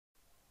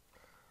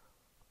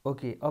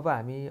Okay, अब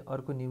हामी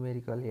अर्को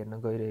न्युमेरिकल हेर्न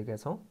गइरहेका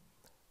छौँ।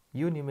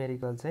 यो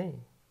न्युमेरिकल चाहिँ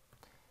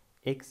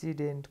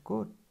एक्सिडेन्टको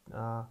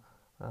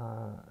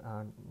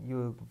यो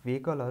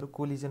भेहिकलहरू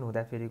कोलिजन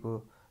हुँदाखेरिको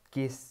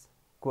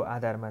केसको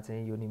आधारमा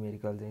चाहिँ यो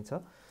न्युमेरिकल चाहिँ छ।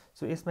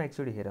 सो यसमा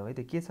एकचोटि हेरौँ है,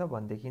 त के छ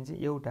भनेदेखि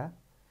चाहिँ एउटा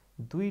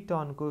 2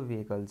 टनको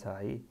भेहिकल छ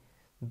है।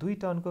 2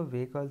 टनको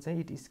भेहिकल चाहिँ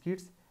it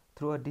skids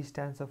through a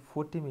distance of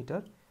 40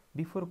 metre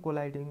before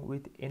colliding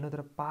with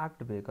another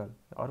parked vehicle.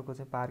 अर्को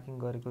चाहिँ पार्किङ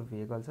गरेको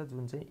भेहिकल छ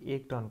जुन चाहिँ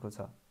 1 टनको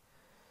छ।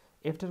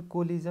 After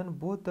collision,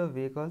 both the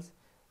vehicles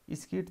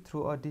skid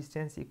through a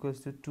distance equals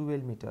to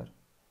 12 meter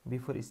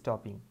before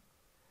stopping.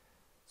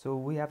 So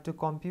we have to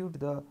compute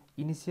the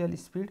initial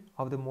speed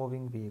of the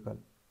moving vehicle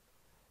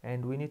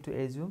and we need to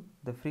assume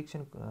the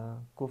friction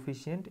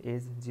coefficient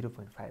is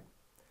 0.5.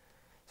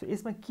 So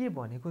यसमा के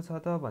भनेको छ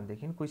त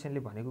भनेदेखि क्वेसनले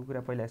भनेको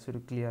कुरा पहिला सुरु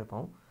क्लियर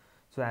पाऊँ।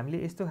 सो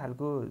हामीले यस्तो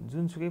खालको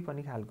जुनसुकै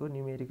पनि खालको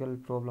न्युमेरिकल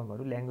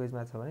प्रब्लमहरू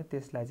ल्याङ्ग्वेजमा छ भने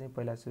त्यसलाई चाहिँ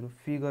पहिला सुरु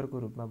फिगरको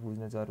रूपमा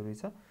बुझ्न जरुरी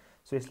छ।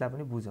 सो यसलाई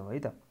पनि बुझौँ है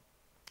त।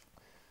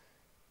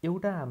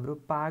 एउटा हाम्रो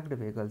पार्क्ड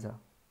भेहिकल छ,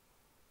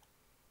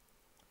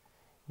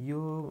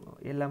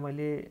 यसलाई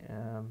मैले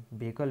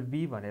भेहिकल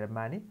बी भनेर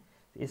माने।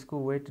 यसको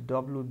वेट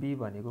डब्लुबी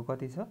भनेको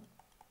कति छ?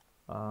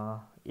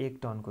 1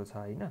 टनको छ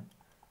हैन,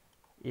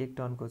 1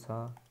 टनको छ।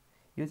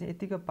 यो चाहिँ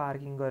यतिकै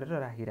पार्किङ गरेर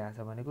राखिरहेछ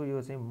भनेको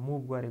यो चाहिँ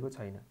मुभ गरेको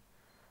छैन।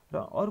 र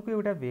अर्को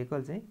एउटा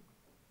भेहिकल चाहिँ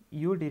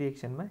यो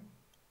डिरेक्सनमा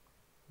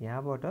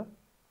यहाँबाट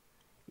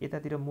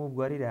यतातिर मुभ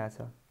गरिरहेछ।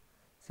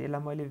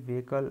 यसलाई मैले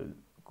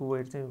भेहिकलको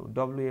वेट चाहिँ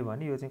डब्लुए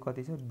भने यो चाहिँ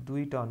कति छ?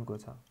 2 टनको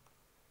छ।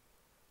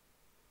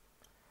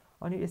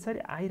 अनि यसरी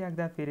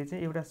आइराख्दा फेरि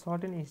चाहिँ एउटा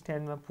सर्टेन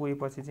इन्स्ट्यान्टमा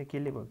पुगेपछि चाहिँ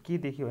के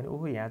देख्यो भने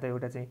ओहो यहाँ त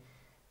एउटा चाहिँ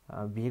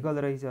भेहिकल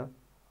रहेछ।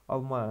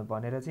 अब म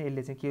भनेर चाहिँ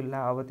यसले चाहिँ के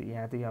ला अब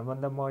यहाँ त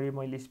यहाँभन्दा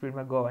मैले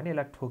स्पिडमा गयो भने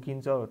यसलाई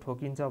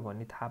ठोकिन्छ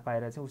भन्ने थाहा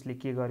पाएर चाहिँ उसले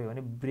के गर्यो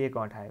भने ब्रेक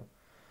अँठायो।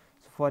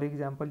 फर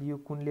इक्जाम्पल यो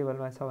कुन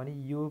लेभलमा छ भने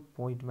यो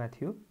पोइन्टमा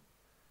थियो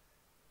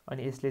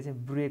अनि यसले चाहिँ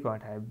ब्रेक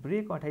अँठायो।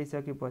 ब्रेक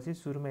अँठाइसकेपछि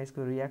सुरुमा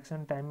यसको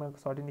रियाक्सन टाइममा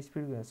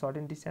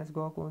सर्टेन डिस्टेन्स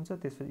गएको हुन्छ,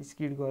 त्यसपछि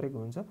स्किड गरेको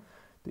हुन्छ।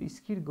 त्यो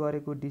स्किड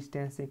गरेको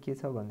डिस्टेन्स चाहिँ के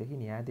छ भनेदेखि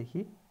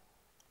यहाँदेखि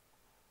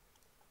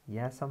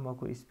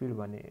यहाँसम्मको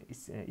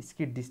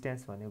स्किड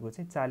डिस्टेन्स भनेको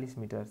चाहिँ 40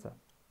 मिटर छ।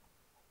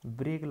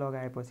 ब्रेक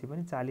लगाएपछि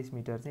पनि 40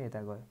 मिटर चाहिँ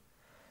यता गयो।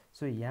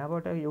 सो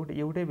यहाँबाट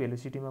एउटै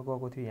भेलोसिटीमा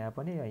गएको थियो,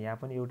 यहाँ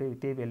पनि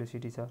त्यही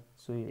भेलोसिटी छ।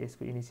 सो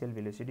यसको इनिसियल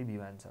भेलोसिटी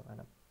v1 छ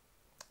भनौँ।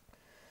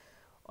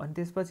 अनि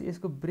त्यसपछि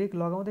यसको ब्रेक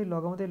लगाउँदै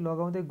लगाउँदै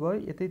लगाउँदै गयो,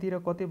 यतैतिर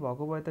कतै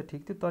भएको भए त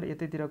ठिक थियो, तर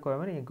यतैतिर गयो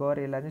भने गएर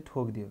यसलाई चाहिँ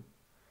ठोकिदियो।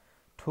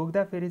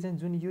 ठोक्दा फेरि चाहिँ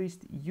जुन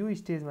यो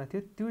स्टेजमा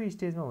थियो त्यो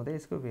स्टेजमा हुँदा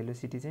यसको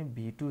भेलोसिटी चाहिँ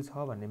v2 छ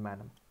भन्ने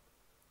मानौँ।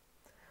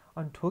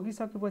 अनि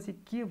ठोकिसकेपछि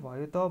के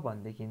भयो त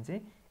भनेदेखि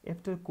चाहिँ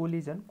आफ्टर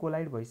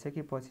कोलाइड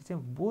भइसकेपछि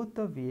चाहिँ both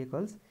the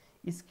vehicles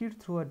skid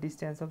through a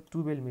distance of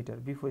 12 metre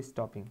before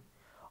stopping.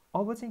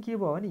 अब चाहिँ के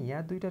भयो भने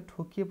यहाँ दुईटा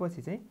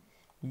ठोकिएपछि चाहिँ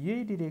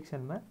यही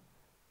डिरेक्सनमा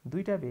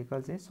दुईटा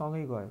भेहिकल चाहिँ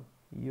सँगै गयो।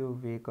 यो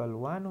भेहिकल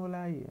 1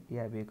 होला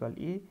या भेहिकल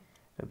ए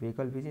र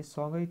भेहिकल बी चाहिँ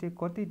सँगै चाहिँ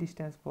कति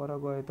डिस्टेन्स पर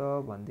गयो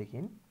त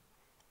भनेदेखि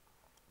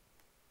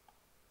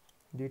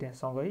दुईटा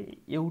सँगै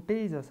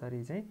एउटै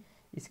जसरी चाहिँ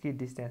स्किड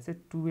डिस्टेन्स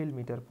चाहिँ 12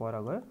 मिटर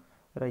पर गयो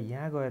र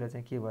यहाँ गएर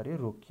चाहिँ के गर्यो?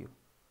 रोकियो।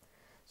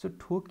 सो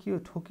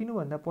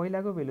ठोकिनुभन्दा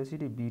पहिलाको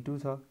भेलोसिटी v2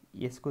 छ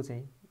यसको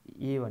चाहिँ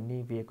ए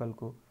भन्ने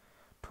भेहिकलको।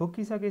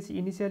 ठोकिसकेपछि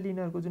इनिसियल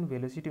यिनीहरूको जुन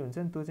भेलोसिटी हुन्छ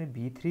नि त्यो चाहिँ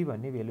v3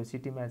 भन्ने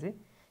भेलोसिटीमा चाहिँ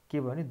के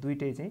भयो भने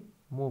दुईटै चाहिँ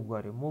मुभ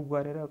गर्यो। मुभ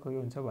गरेर के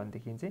हुन्छ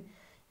भनेदेखि चाहिँ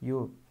यो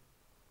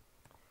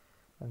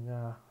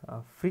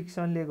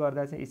फ्रिक्सनले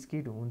गर्दा चाहिँ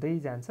स्किड हुँदै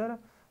जान्छ र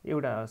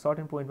एउटा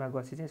सर्टेन पोइन्टमा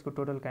गएपछि चाहिँ यसको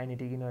टोटल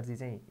काइनेटिक इनर्जी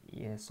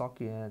चाहिँ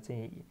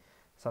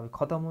सबै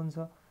खतम हुन्छ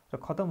र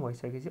खतम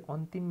भइसकेपछि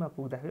अन्तिममा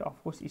पुग्दाखेरि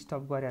अफकोर्स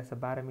स्टप गरेको छ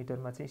 12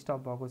 मिटरमा चाहिँ स्टप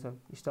भएको छ।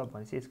 स्टप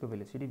भनेपछि यसको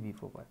भेलोसिटी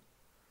v4 भयो।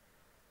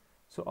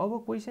 सो अब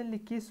क्वेसनले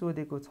के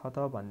सोधेको छ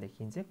त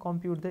भनेदेखि चाहिँ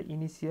कम्प्युट the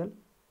initial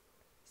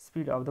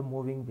speed of the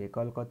moving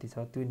vehicle कति छ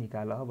त्यो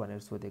निकाल भनेर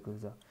सोधेको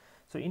छ।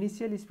 सो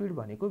इनिसियल स्पिड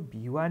भनेको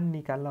v1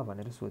 निकाल्न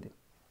भनेर सोध्यो।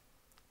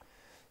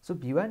 सो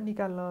v1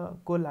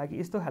 निकाल्नको लागि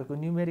यस्तो खालको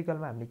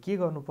न्युमेरिकलमा हामीले के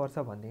गर्नुपर्छ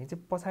भनेदेखि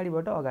चाहिँ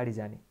पछाडिबाट अगाडि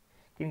जाने,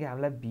 किनकि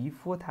हामीलाई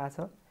v4 थाहा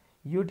छ,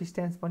 यो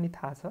डिस्टेन्स पनि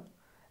थाहा छ।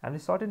 हामीले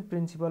सर्टेन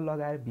प्रिन्सिपल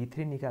लगाएर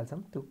v3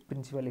 निकाल्छौँ, त्यो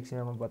प्रिन्सिपल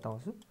एकछिनमा म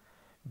बताउँछु।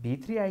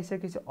 v3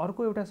 आइसकेपछि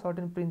अर्को एउटा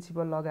सर्टेन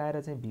प्रिन्सिपल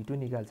लगाएर चाहिँ v2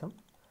 निकाल्छौँ।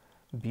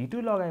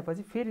 v2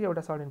 लगाएपछि फेरि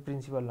एउटा सर्टेन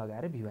प्रिन्सिपल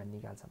लगाएर v1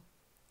 निकाल्छौँ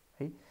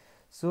है।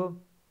 सो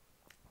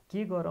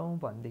के गरौँ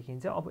भनेदेखि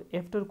चाहिँ अब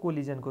आफ्टर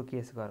कोलिजनको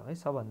केस गरौँ है।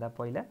 सबभन्दा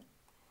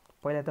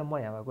पहिला त म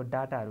यहाँको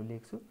डाटाहरू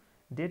लेख्छु।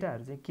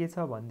 डेटाहरू चाहिँ के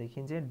छ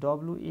भनेदेखि चाहिँ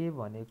डब्लुए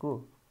भनेको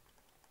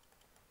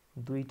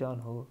 2 टन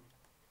हो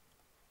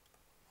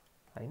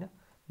हैन,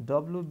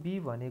 डब्लुबी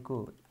भनेको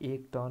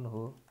 1 टन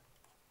हो,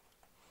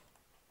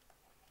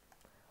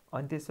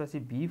 अनि त्यसपछि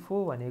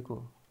v4 भनेको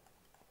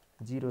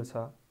 0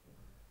 छ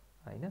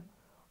हैन।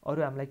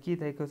 अरु हामीलाई के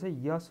दिएको छ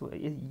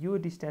यो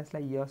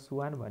डिस्टेन्सलाई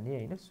s1 भन्ने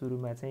हैन,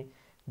 सुरुमा चाहिँ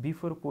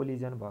बिफोर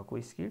कोलिजन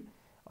भएको स्किड,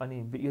 अनि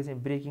यो चाहिँ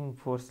ब्रेकिङ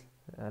फोर्स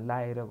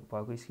लाएर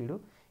भएको स्किड हो।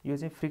 यो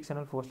चाहिँ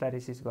फ्रिक्सनल फोर्सलाई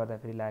रेसिस्ट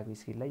गर्दाखेरि लागेको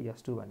स्किडलाई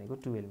S2 भनेको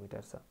 12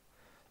 मिटर छ।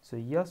 सो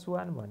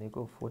S1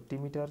 भनेको 40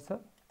 मिटर छ,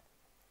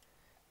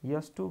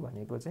 S2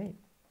 भनेको चाहिँ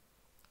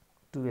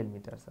 12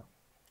 मिटर छ।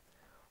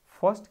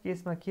 फर्स्ट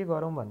केसमा के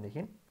गरौँ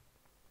भनेदेखि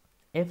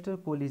आफ्टर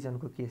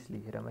कोलिजनको केस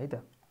लेखेरौँ है त।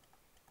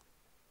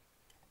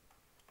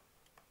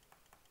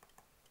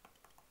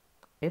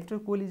 आफ्टर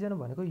कोलिजन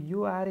भनेको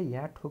यो आएर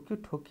यहाँ ठोक्यो,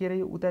 ठोकिएर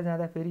यो उता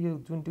जाँदा फेरि यो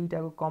जुन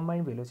दुईटाको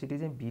कम्बाइन्ड भेलोसिटी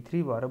चाहिँ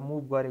V3 भएर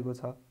मुभ गरेको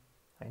छ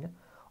हैन,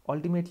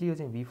 अल्टिमेटली यो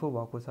चाहिँ V4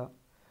 भएको छ।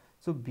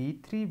 सो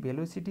V3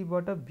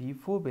 भेलोसिटीबाट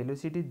V4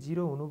 भेलोसिटी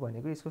 0 हुनु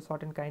भनेको यसको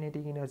सर्टेन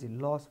काइनेटिक एनर्जी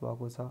लस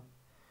भएको छ।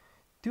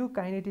 त्यो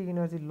काइनेटिक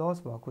एनर्जी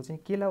लस भएको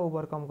चाहिँ केलाई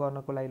ओभरकम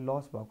गर्नको लागि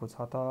लस भएको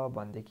छ त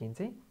भनेदेखि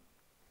चाहिँ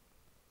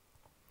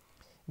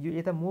यो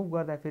यता मुभ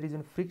गर्दा फेरि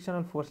जुन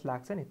फ्रिक्सनल फोर्स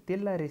लाग्छ नि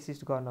त्यसलाई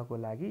रेसिस्ट गर्नको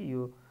लागि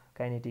यो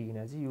काइनेटिक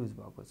एनर्जी युज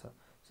भएको छ।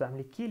 सो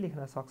हामीले के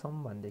लेख्न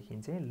सक्छौं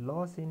भनेदेखि चाहिँ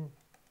loss in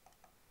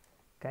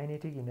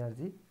kinetic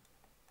energy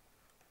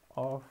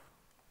of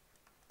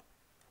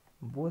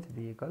both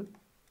vehicle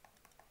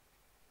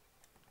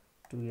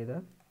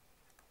together,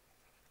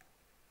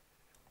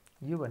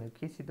 यो भनेको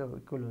केसित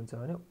इक्वल हुन्छ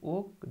भने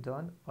work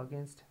done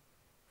against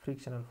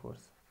frictional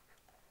force.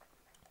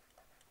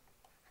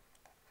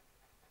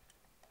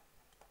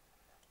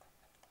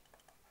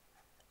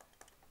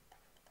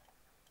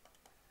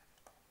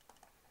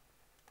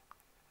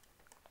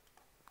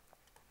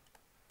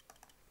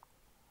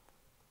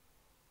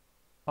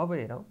 अब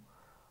हेरौँ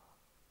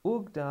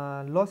work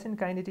loss in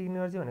kinetic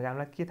energy भनेको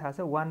हामीलाई के थाहा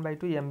छ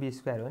 1/2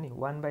 mv² हो नि।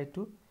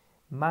 1/2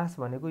 मास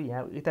भनेको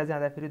यहाँ यता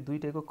जाँदा फेरि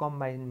दुईटैको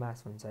कम्बाइन्ड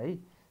मास हुन्छ है।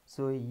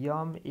 So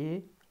ma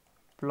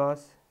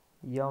plus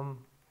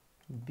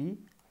mb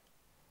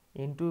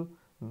into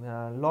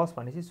loss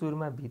भनेपछि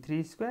सुरुमा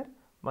V3²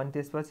 अनि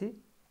त्यसपछि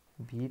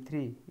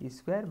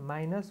V3²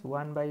 minus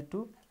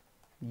 1/2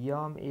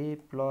 ma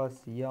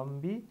plus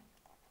mb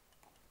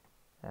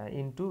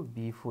into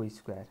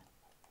V4²।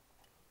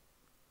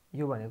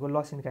 यो भनेको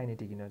लस इन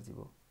काइनेटिक एनर्जी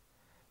हो।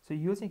 सो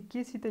यो चाहिँ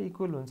केसित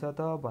इक्वल हुन्छ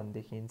त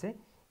भनेदेखि चाहिँ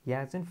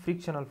यहाँ चाहिँ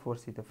फ्रिक्सनल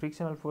फोर्ससित,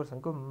 फ्रिक्सनल फोर्स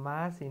भनेको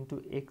मास इन्टु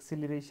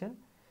एक्सिलरेसन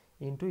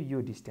इन्टु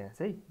यो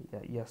डिस्टेन्स है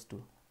S2।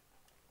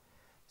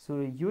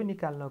 सो यो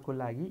निकाल्नको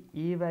लागि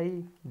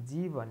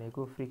A/g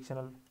भनेको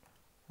फ्रिक्सनल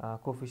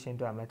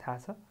कोफिसिएन्ट हामीलाई थाहा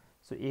छ।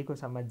 सो a को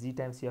साममा g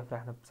टाइम्स f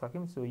राख्न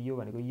सक्यौं। सो यो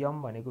भनेको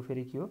m भनेको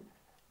फेरि के हो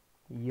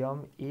ma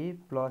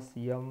प्लस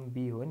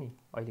mb हो नि,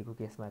 अहिलेको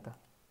केसमा त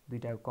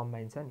दुईटाको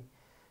कम्बाइन छ नि।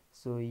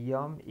 So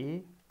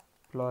ma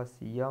plus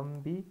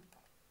mb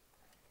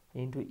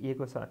into a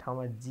को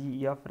ठाउँमा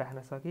gf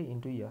राख्न सके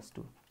इन्टु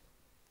S2।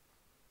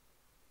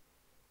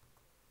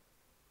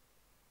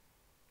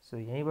 सो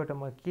यहीँबाट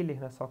म के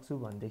लेख्न सक्छु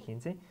भनेदेखि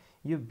चाहिँ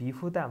यो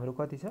V4 त हाम्रो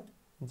कति छ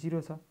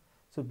 0 छ।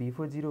 सो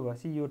V4 0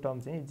 भएपछि यो टर्म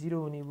चाहिँ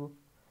 0 हुने भयो।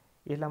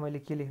 यसलाई मैले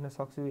के लेख्न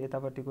सक्छु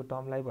यतापट्टिको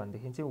टर्मलाई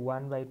भनेदेखि चाहिँ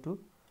 1/2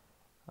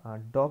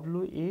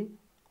 WA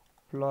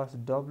plus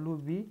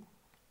WB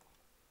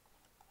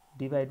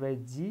divide by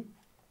G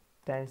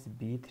times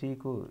V3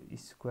 को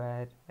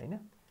स्क्वायर हैन,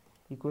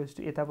 इक्वल्स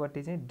टु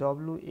यतापट्टि चाहिँ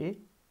WA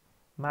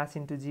मास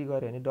इन्टु G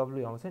गऱ्यो भने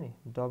W आउँछ नि,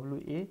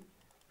 WA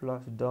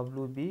plus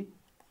WB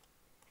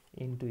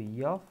into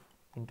F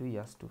into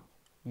S2।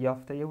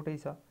 F त एउटै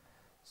छ।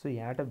 सो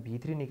यहाँबाट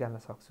V3 निकाल्न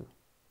सक्छु।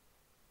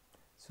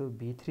 सो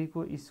V3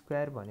 को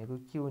स्क्वायर भनेको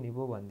के हुने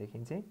भयो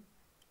भनेदेखि चाहिँ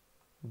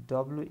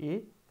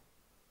WA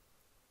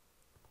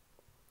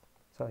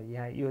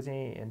यहाँ यो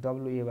चाहिँ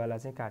WA वाला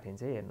चाहिँ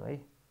काटिन्छ है, हेर्नु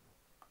है।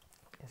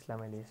 यसलाई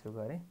मैले यसो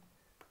गरेँ,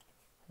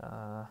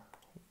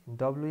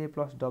 WA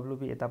प्लस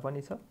WB यता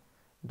पनि छ,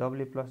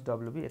 WA प्लस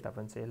WB यता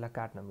पनि छ, यसलाई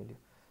काट्न मिल्यो।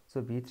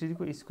 सो V3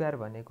 को स्क्वायर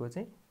भनेको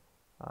चाहिँ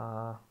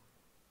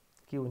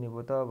के हुने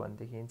भयो त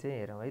भनेदेखि चाहिँ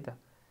हेरौँ है त,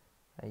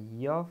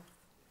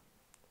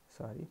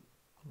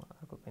 म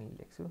अर्को पेन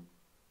लेख्छु,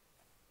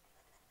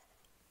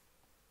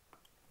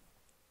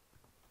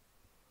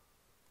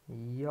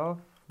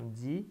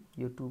 FG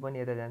यो 2 पनि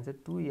यता जान्छ,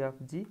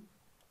 2FG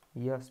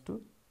S2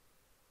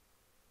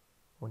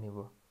 हुने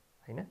भयो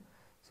हैन।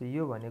 सो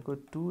यो भनेको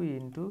 2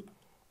 इन्टु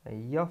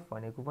F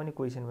भनेको पनि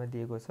क्वेसनमा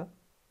दिएको छ।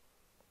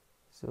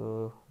 सो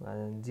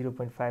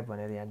 0.5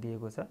 भनेर यहाँ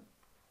दिएको छ।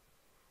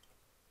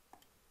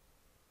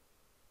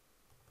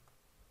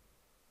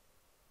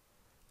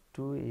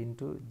 टू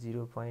इन्टु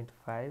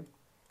 0.5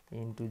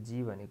 इन्टु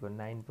G भनेको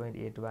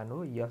 9.81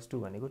 हो, S2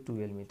 भनेको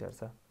 12 मिटर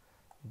छ,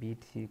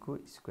 V3 को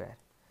स्क्वायर।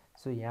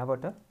 सो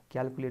यहाँबाट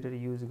क्याल्कुलेटर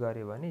युज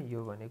गर्यो भने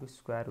यो भनेको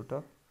square root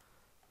of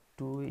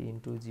 2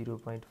 into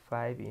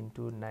 0.5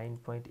 into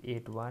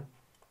 9.81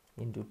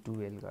 into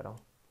 12 गरौँ।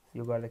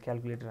 यो गर्दा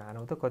क्याल्कुलेटर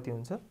हानौँ त कति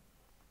हुन्छ,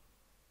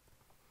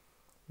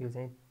 यो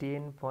चाहिँ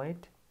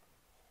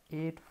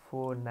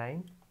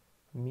 10.849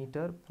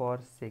 मिटर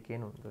पर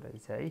सेकेन्ड हुँदो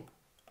रहेछ है।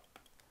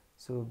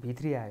 सो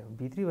V3 आयो।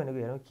 V3 भनेको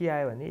हेरौँ के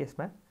आयो भने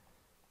यसमा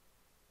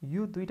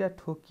यो दुईटा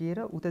ठोकिएर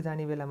उता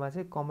जाने बेलामा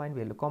चाहिँ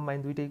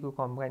कम्बाइन दुईटैको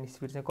कम्बाइन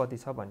स्पिड चाहिँ कति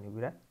छ भन्ने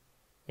कुरा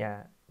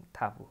यहाँ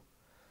थाहा भयो।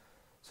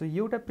 सो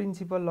एउटा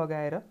प्रिन्सिपल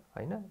लगाएर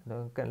हैन,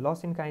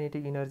 लस इन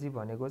काइनेटिक एनर्जी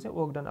भनेको चाहिँ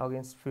वर्क डन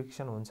अगेन्स्ट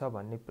फ्रिक्सन हुन्छ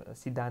भन्ने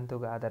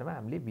सिद्धान्तको आधारमा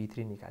हामीले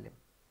V3 निकाल्यौँ।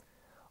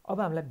 अब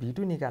हामीलाई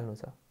V2 निकाल्नु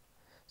छ।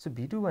 सो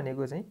V2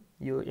 भनेको चाहिँ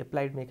यो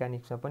एप्लाइड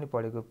मेकानिक्समा पनि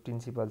पढेको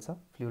प्रिन्सिपल छ,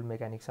 फ्लुइड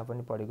मेकानिक्समा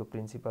पनि पढेको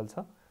प्रिन्सिपल छ,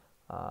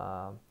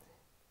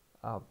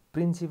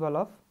 principal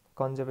of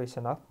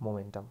conservation of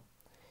momentum.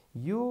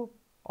 यो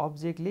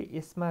अब्जेक्टले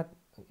यसमा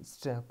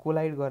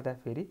कोलाइड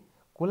गर्दाखेरि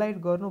कोलाइड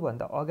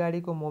गर्नुभन्दा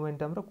अगाडिको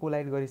मोमेन्टम र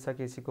कोलाइड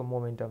गरिसकेपछिको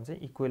मोमेन्टम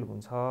चाहिँ इक्वल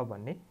हुन्छ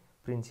भन्ने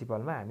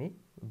प्रिन्सिपलमा हामी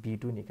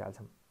V2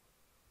 निकाल्छौँ।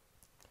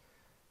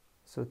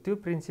 सो त्यो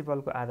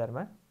प्रिन्सिपलको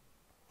आधारमा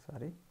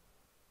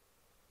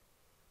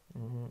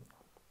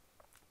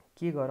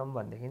के गरौँ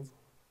भनेदेखि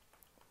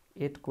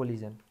एट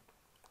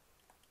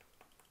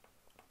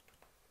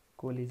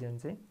कोलिजन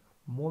चाहिँ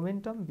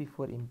मोमेन्टम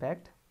बिफोर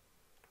इम्प्याक्ट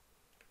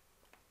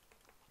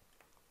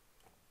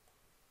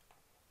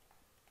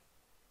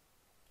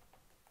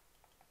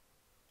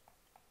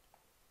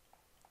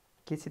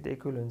के सित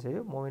इक्वल हुन्छ।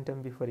 यो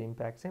मोमेन्टम बिफोर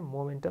इम्प्याक्ट चाहिँ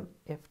momentum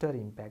after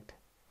impact.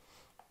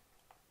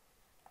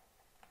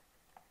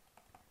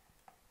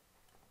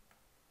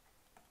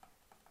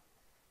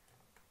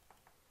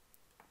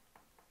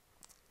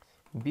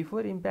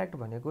 Before impact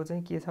भनेको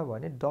चाहिँ के छ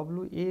भने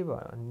WA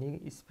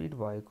भन्ने स्पिड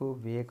भएको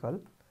भेहिकल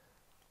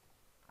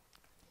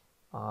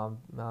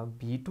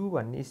V2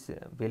 भन्ने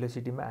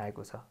भेलोसिटीमा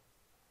आएको छ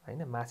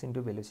हैन, मास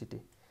इन्टु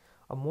भेलोसिटी।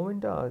 अब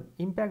मोमेन्ट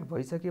इम्प्याक्ट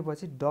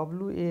भइसकेपछि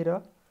WA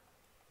र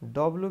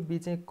WB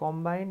चाहिँ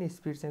कम्बाइन्ड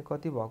स्पिड चाहिँ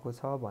कति भएको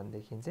छ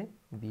भनेदेखि चाहिँ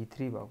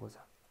V3 भएको छ।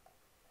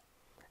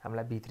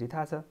 हामीलाई V3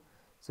 थाहा छ।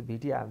 सो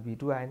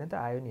V2 आएन त,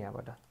 आयो नि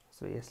यहाँबाट।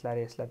 सो यसलाई र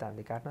यसलाई त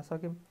हामीले काट्न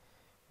सक्यौँ।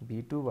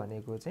 V2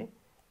 भनेको चाहिँ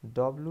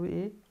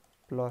WA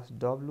plus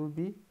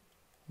WB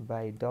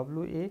by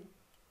WA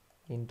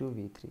into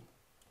V3।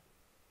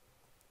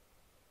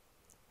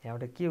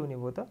 यहाँबाट के हुने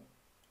भयो त,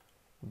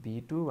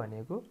 V2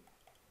 भनेको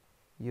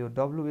यो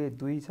WA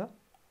 2 छ,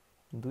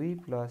 2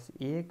 प्लस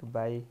 1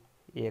 बाई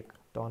 1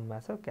 टनमा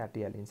छ,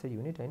 काटिहालिन्छ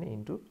युनिट हैन,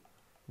 इन्टु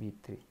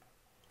V3।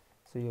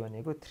 सो यो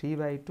भनेको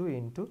 3/2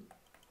 इन्टु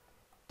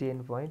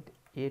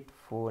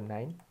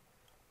 10.849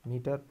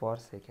 मिटर पर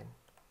सेकेन्ड।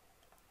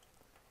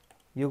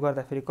 यो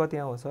गर्दाखेरि कति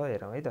आउँछ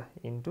हेरौँ है त,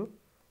 इन्टु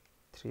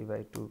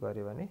 3/2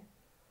 गऱ्यो भने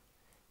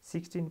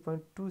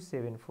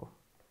 16.275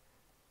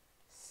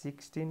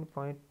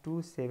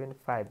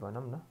 16.275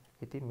 भनौँ न,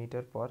 यति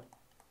मिटर पर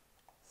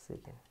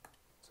सेकेन्ड।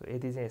 सो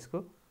यति चाहिँ यसको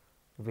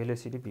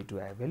भेलोसिटी V2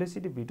 आयो।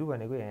 भेलोसिटी V2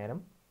 भनेको यहाँ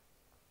हेरौँ,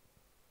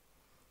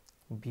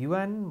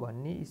 V1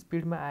 भन्ने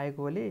स्पिडमा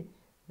आएकोले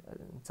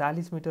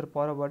 40 मिटर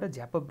परबाट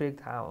झ्याप्प ब्रेक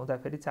थाहा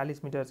हुँदाखेरि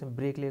 40 मिटर चाहिँ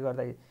ब्रेकले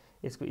गर्दा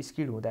यसको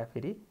स्किड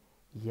हुँदाखेरि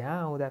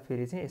यहाँ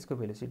आउँदाखेरि चाहिँ यसको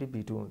भेलोसिटी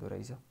V2 हुँदो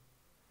रहेछ।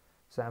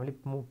 सो हामीले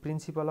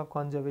प्रिन्सिपल अफ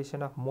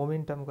कन्जर्भेसन अफ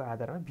मोमेन्टमको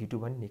आधारमा V2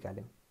 पनि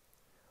निकाल्यौँ।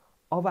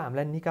 अब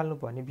हामीलाई निकाल्नु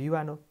पर्ने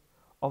V1 हो।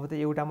 अब त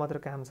एउटा मात्र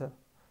काम छ।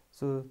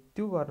 सो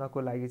त्यो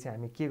गर्नको लागि चाहिँ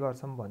हामी के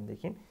गर्छौँ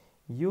भनेदेखि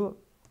यो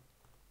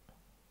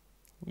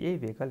यही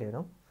भेहिकल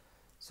हेरौँ।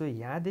 सो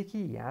यहाँदेखि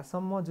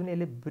यहाँसम्म जुन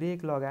यसले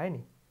ब्रेक लगायो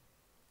नि,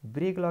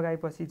 ब्रेक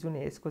लगाएपछि जुन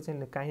यसको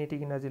चाहिँ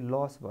काइनेटिक एनर्जी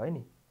लस भयो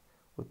नि,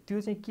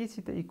 त्यो चाहिँ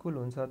केसित इक्वल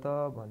हुन्छ त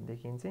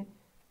भनेदेखि चाहिँ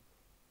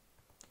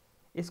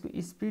यसको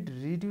स्पिड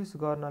रिड्युस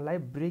गर्नलाई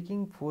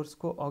ब्रेकिङ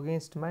फोर्सको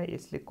अगेन्स्टमा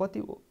यसले कति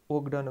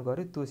वर्क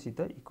गर्यो त्योसित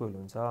इक्वल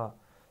हुन्छ।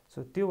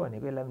 सो त्यो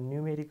भनेको यसलाई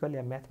न्युमेरिकल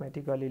या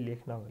म्याथमेटिकली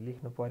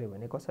लेख्नु पर्यो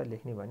भने कसरी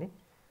लेख्ने भने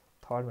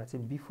थर्डमा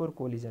चाहिँ बिफोर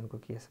कोलिजनको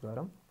केस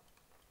गरौँ।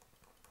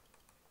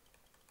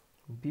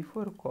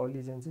 बिफोर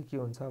कोलिजन चाहिँ के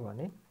हुन्छ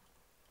भने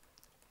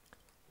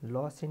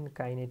लस इन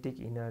काइनेटिक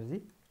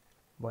इनर्जी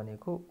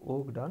भनेको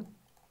work done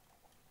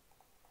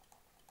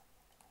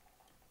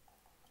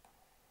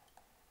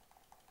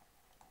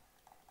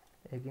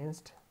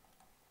against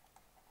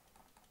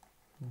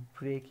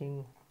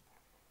braking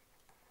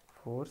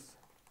force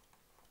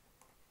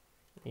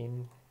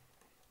in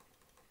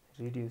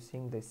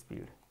reducing the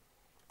speed।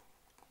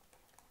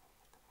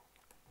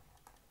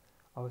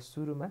 अब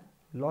सुरुमा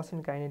लस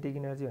इन काइनेटिक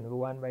इनर्जी भनेको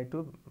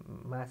 1/2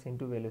 मास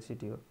इन्टु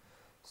भेलोसिटी हो।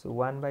 सो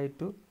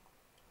 1/2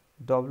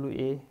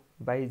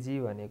 WA/g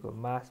भनेको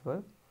मास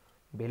भयो,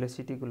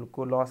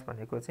 भेलोसिटीको लस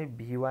भनेको चाहिँ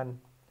V1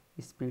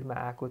 स्पिडमा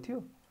आएको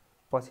थियो,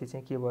 पछि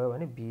चाहिँ के भयो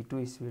भने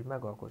V2 स्पिडमा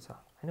गएको छ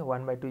हैन,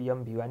 1/2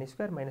 m V1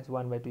 square minus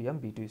 1/2 m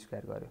V2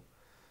 square गर्यो।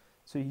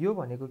 सो यो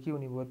भनेको के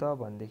हुने भयो त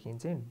भनेदेखि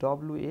चाहिँ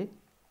WA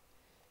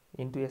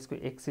इन्टु यसको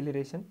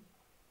एक्सेलरेसन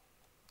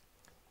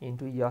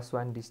इन्टु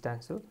S1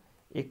 डिस्टेन्स हो।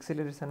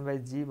 एक्सेलरेसन बाई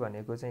g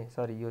भनेको चाहिँ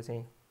सरी यो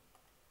चाहिँ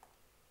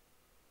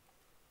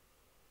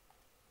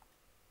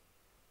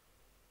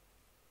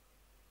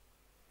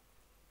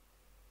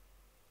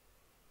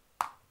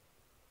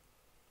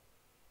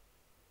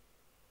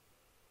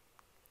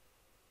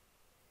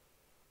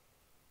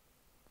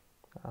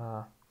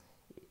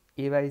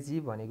A/g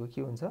भनेको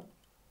के हुन्छ,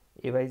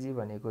 A/g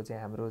भनेको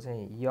चाहिँ हाम्रो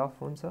चाहिँ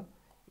f हुन्छ।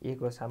 a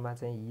को साममा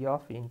चाहिँ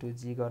f इन्टु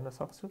g गर्न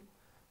सक्छु।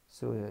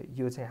 सो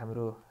यो चाहिँ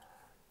हाम्रो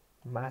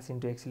मास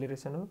इन्टु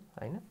एक्सेलरेसन हो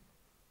हैन।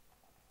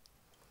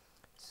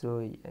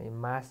 सो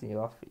मास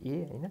अफ a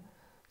हैन।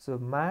 So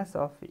mass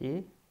of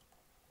a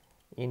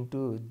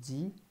into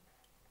g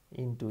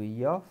into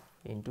f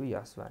into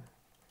S1।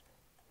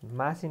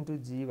 Mass into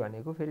जी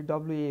भनेको फेरि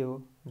डब्लुए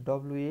हो,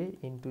 डब्लुए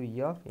into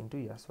F into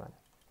S1.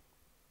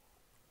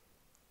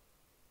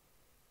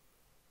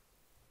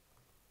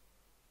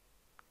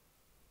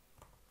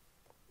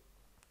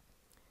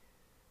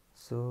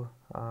 So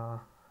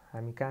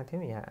हामी कहाँ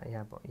थियौँ?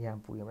 यहाँ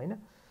पुग्यौँ होइन।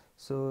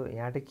 सो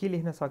यहाँबाट के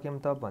लेख्न सक्यौँ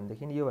त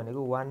भनेदेखि यो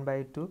भनेको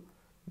 1/2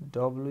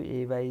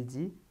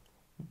 डब्लुए/जी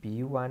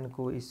v1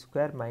 को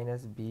स्क्वायर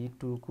माइनस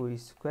v2 को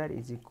square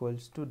is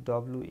equals to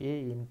डब्लुए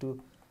into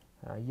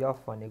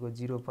F भनेको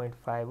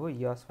 0.5 हो,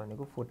 यस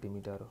भनेको 40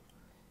 मिटर हो।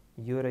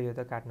 यो र यो त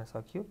काट्न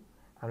सक्यो।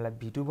 हामीलाई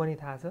v2 पनि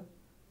थाहा छ।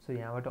 सो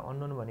यहाँबाट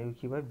अननोन भनेको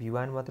के भयो?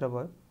 v1 मात्र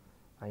भयो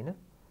होइन।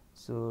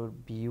 So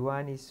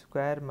v1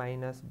 square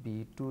minus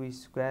v2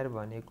 square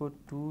भनेको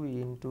 2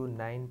 इन्टु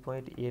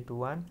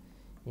 9.81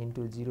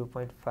 इन्टु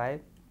 0.5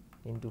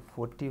 इन्टु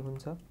 40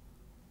 हुन्छ।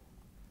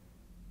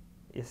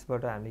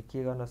 यसबाट हामीले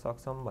के गर्न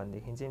सक्छौँ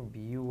भनेदेखि चाहिँ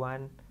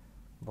v1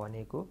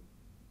 भनेको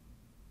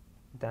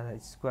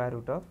square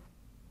root of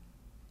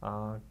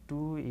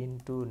 2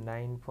 into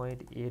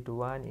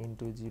 9.81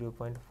 into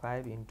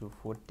 0.5 into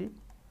 40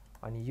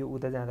 अनि यो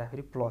उता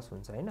जाँदाखेरि प्लस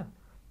हुन्छ होइन।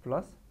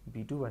 प्लस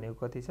v2 भनेको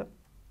कति छ?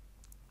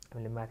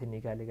 हामीले माथि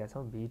निकालेका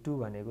छौँ। v2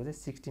 भनेको चाहिँ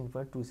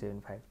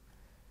 16.275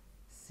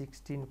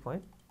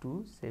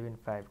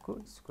 16.275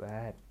 को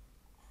स्क्वायर।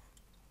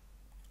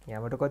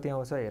 यहाँबाट कति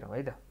आउँछ हेरौँ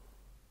है त।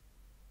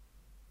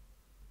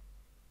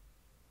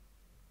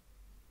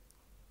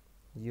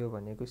 यो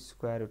भनेको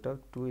square root of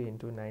 2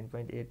 into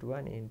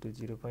 9.81 into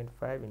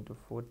 0.5 into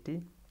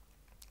 40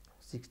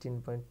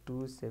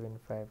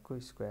 16.275 को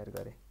स्क्वायर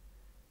गरे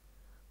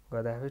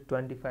गर्दाखेरि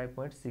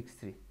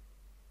 25.63।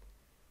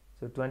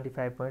 सो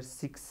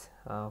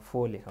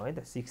 25.64 लेखौँ है त।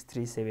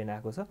 637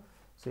 आएको छ।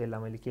 सो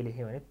यसलाई मैले के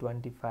लेखेँ भने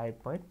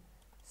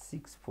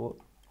 25.64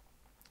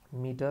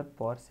 मिटर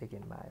पर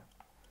सेकेन्डमा आयो।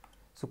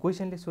 सो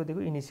क्वेसनले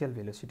सोधेको इनिसियल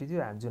भेलोसिटी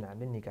थियो जुन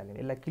हामीले निकाल्यौँ।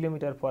 यसलाई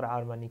किलोमिटर पर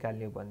आवरमा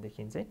निकाल्ने हो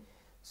भनेदेखि चाहिँ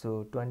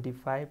सो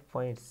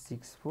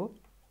 25.64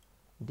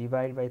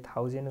 डिभाइड बाई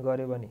 1000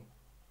 गऱ्यो भने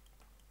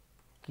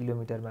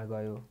किलोमिटरमा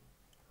गयो।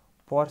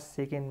 पर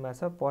सेकेन्डमा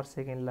छ, पर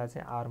सेकेन्डलाई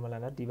चाहिँ आवरमा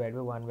लान डिभाइड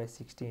बाई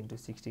 1/60 इन्टु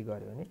 60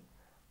 गऱ्यो भने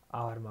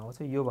आवरमा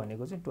आउँछ। यो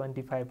भनेको चाहिँ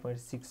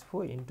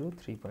 25.64 इन्टु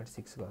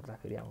 3.6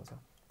 गर्दाखेरि आउँछ।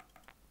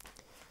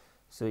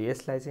 सो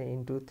यसलाई चाहिँ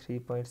इन्टु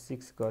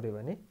 3.6 गऱ्यो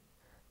भने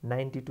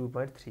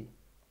 92.3।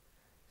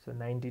 सो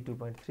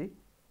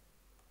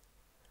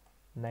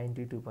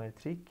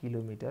 92.3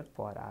 किलोमिटर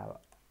पर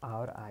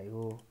आवर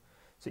आयो।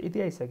 सो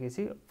यति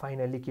आइसकेपछि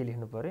फाइनली के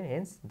लेख्नु पर्यो?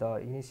 Hence the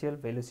initial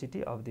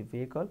velocity of the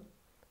vehicle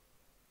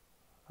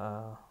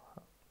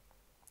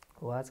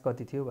was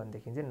कति थियो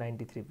भनेदेखि चाहिँ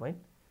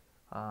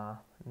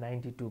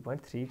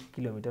 92.3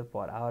 किलोमिटर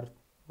पर आवर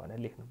भनेर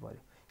लेख्नु पर्यो।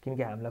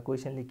 किनकि हामीलाई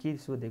क्वेसनले के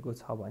सोधेको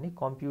छ भने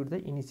कम्प्युट the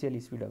initial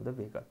speed of the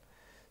vehicle.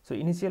 So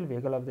initial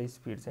vehicle of the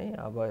speed चाहिँ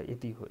अब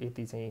यति हो,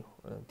 यति चाहिँ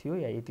थियो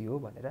या यति हो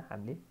भनेर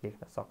हामीले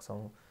लेख्न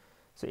सक्छौँ।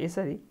 सो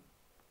यसरी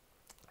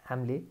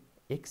हामीले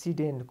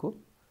एक्सिडेन्टको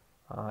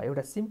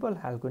एउटा सिम्पल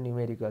खालको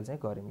न्युमेरिकल चाहिँ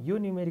गऱ्यौँ। यो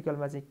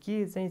न्युमेरिकलमा चाहिँ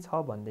के चाहिँ छ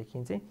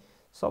भनेदेखि चाहिँ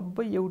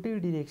सबै एउटै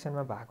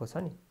डिरेक्सनमा भएको छ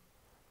नि।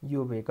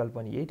 यो भेहिकल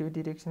पनि यही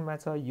डिरेक्सनमा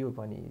छ, यो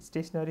पनि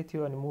स्टेसनरी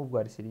थियो अनि मुभ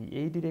गरेपछि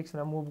यही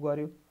डिरेक्सनमा मुभ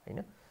गर्यो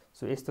होइन।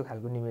 सो यस्तो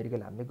खालको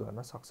न्युमेरिकल हामीले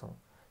गर्न सक्छौँ।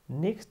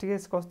 नेक्स्ट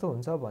केस कस्तो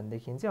हुन्छ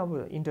भनेदेखि चाहिँ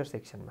अब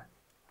इन्टरसेक्सनमा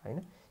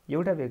होइन,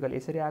 एउटा भेहिकल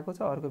यसरी आएको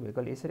छ, अर्को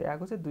भेहिकल यसरी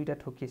आएको छ, दुईवटा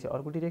ठोकिएपछि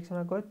अर्को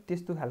डिरेक्सनमा गयो।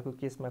 त्यस्तो खालको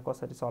केसमा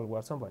कसरी सल्भ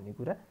गर्छौँ भन्ने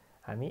कुरा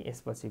हामी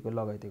यसपछिको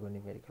लगाइदिएको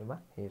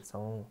न्युमेरिकलमा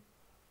हेर्छौँ।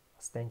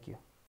 Thank you.